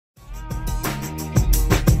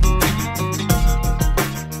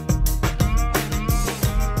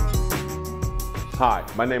Hi,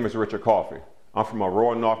 my name is Richard Coffey. I'm from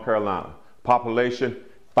Aurora, North Carolina. Population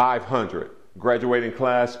 500. Graduating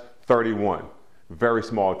class 31. Very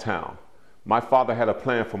small town. My father had a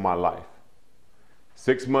plan for my life.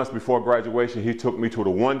 6 months before graduation, he took me to the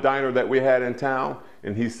one diner that we had in town,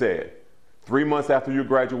 and he said, 3 months after you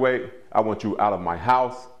graduate, I want you out of my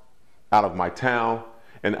house, out of my town,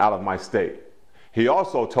 and out of my state. He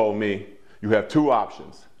also told me, you have two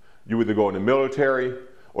options. You either go in the military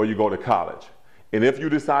or you go to college. And if you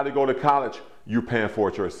decide to go to college, you're paying for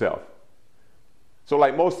it yourself. So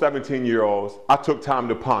like most 17-year-olds, I took time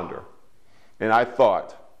to ponder. And I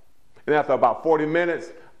thought, and after about 40 minutes,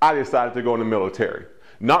 I decided to go in the military.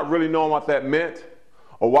 Not really knowing what that meant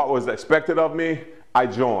or what was expected of me, I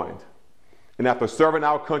joined. And after serving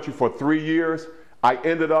our country for 3 years, I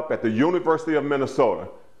ended up at the University of Minnesota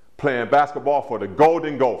playing basketball for the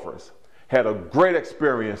Golden Gophers. Had a great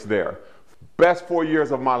experience there. Best 4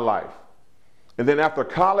 years of my life. And then after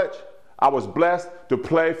college, I was blessed to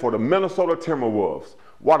play for the Minnesota Timberwolves.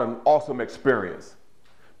 What an awesome experience.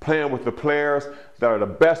 Playing with the players that are the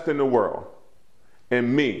best in the world.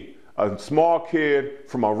 And me, a small kid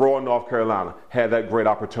from Aurora, North Carolina, had that great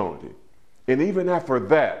opportunity. And even after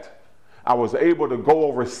that, I was able to go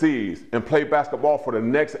overseas and play basketball for the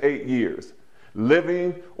next 8 years,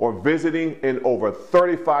 living or visiting in over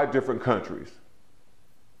 35 different countries.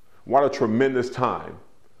 What a tremendous time.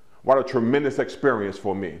 What a tremendous experience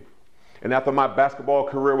for me. And after my basketball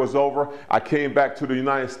career was over, I came back to the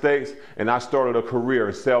United States and I started a career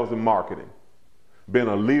in sales and marketing, being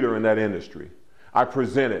a leader in that industry. I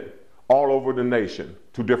presented all over the nation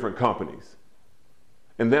to different companies.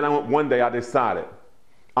 And then one day I decided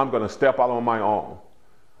I'm going to step out on my own.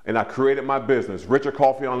 And I created my business, Richard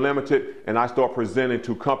Coffey Unlimited, and I started presenting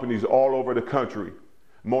to companies all over the country,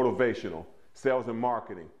 motivational, sales and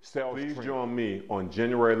marketing, sales training. Please join me on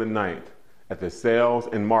January the 9th at the Sales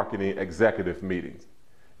and Marketing Executive Meetings.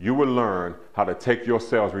 You will learn how to take your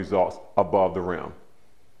sales results above the rim.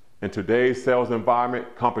 In today's sales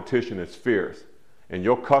environment, competition is fierce, and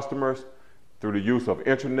your customers, through the use of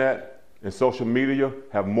internet and social media,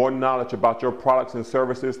 have more knowledge about your products and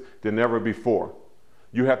services than ever before.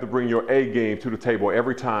 You have to bring your A game to the table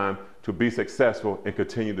every time to be successful and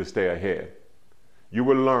continue to stay ahead. You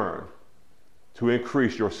will learn to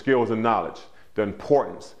increase your skills and knowledge, the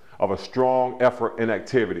importance of a strong effort and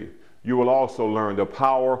activity. You will also learn the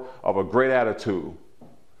power of a great attitude.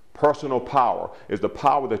 Personal power is the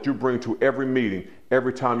power that you bring to every meeting,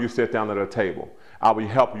 every time you sit down at a table. I will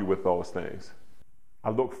help you with those things.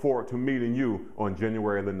 I look forward to meeting you on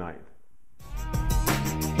January the 9th.